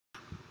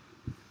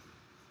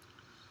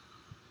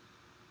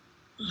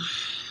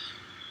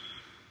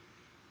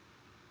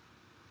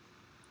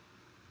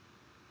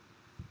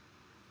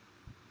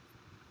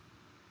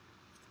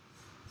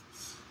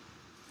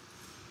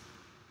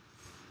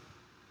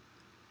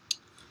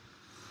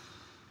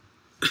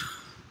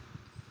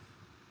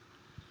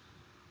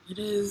It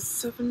is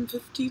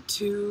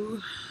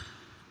 7:52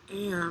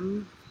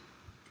 a.m.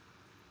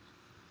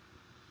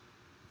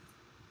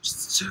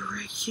 Just a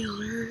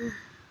regular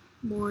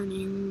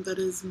morning that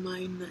is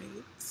my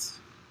night.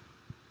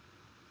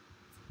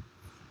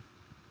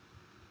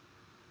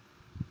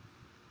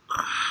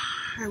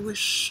 I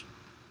wish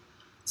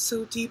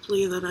so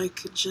deeply that I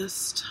could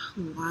just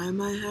lie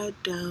my head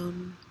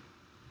down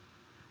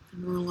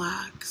and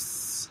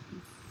relax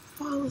and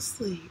fall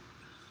asleep.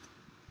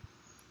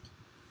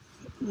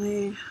 But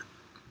my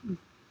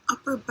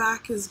upper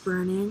back is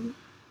burning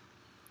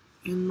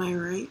and my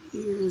right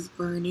ear is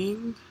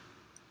burning,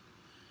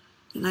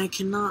 and I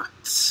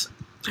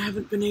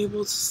haven't been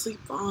able to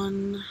sleep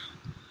on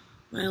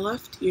my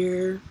left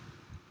ear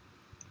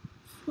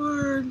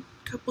for a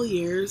couple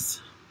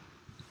years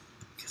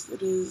because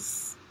it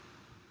is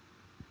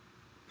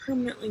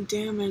permanently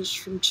damaged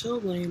from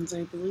chilblains,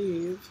 I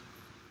believe.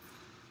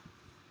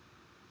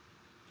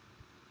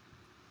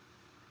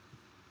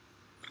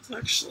 It's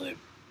actually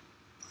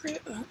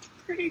a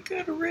pretty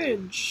good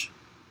ridge.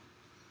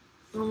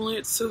 Normally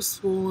it's so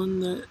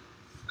swollen that it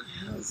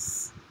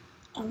has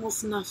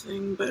almost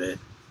nothing, but it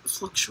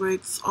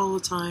fluctuates all the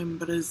time,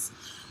 but is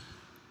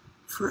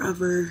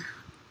forever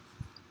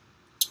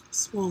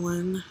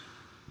swollen.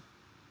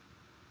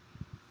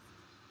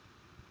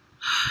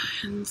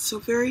 And so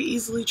very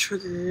easily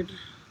triggered,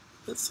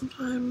 but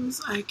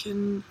sometimes I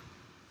can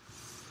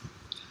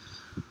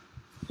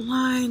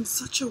lie in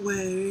such a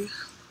way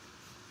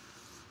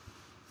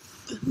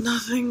that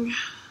nothing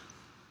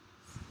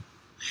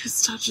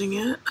is touching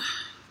it.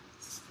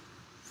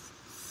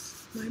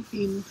 My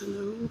bean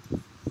pillow.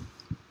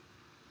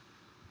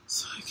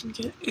 So I can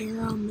get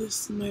air on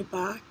this in my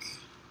back.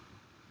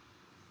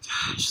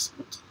 God, I just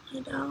want to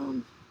lie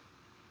down.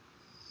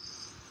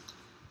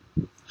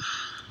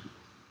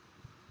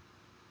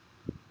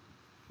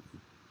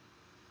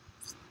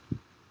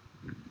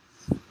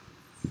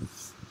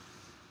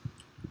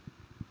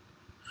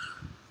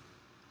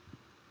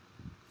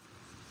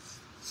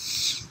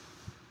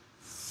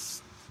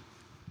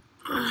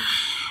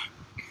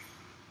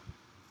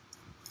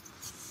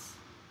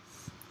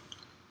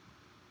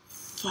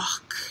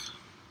 Fuck.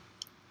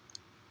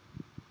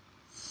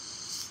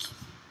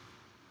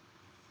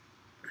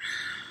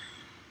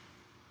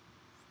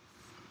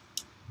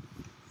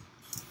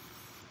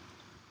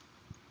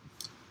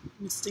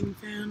 Misting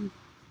fan.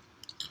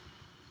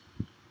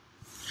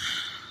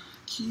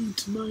 Key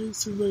to my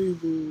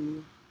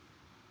survival.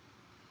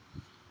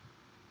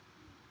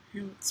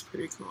 Yeah, it's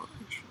pretty cool,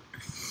 actually.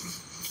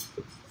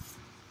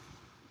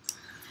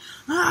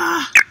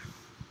 Ah!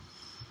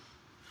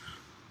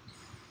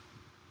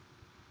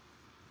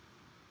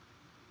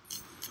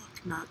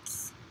 Fuck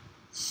nuts.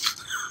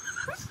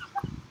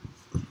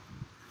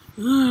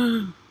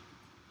 God,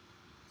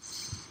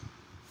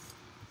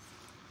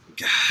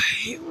 I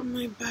hate when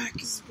my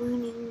back is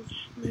burning,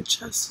 my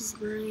chest is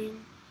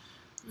burning,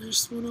 and I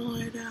just want to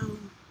lie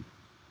down.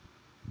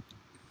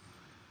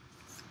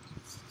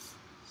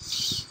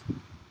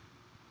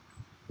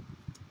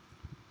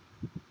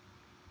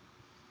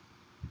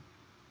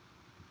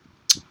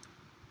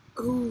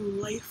 Oh,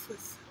 life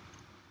with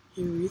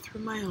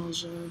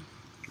erythromyalgia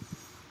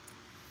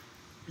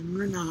and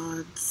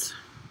Raynaud's.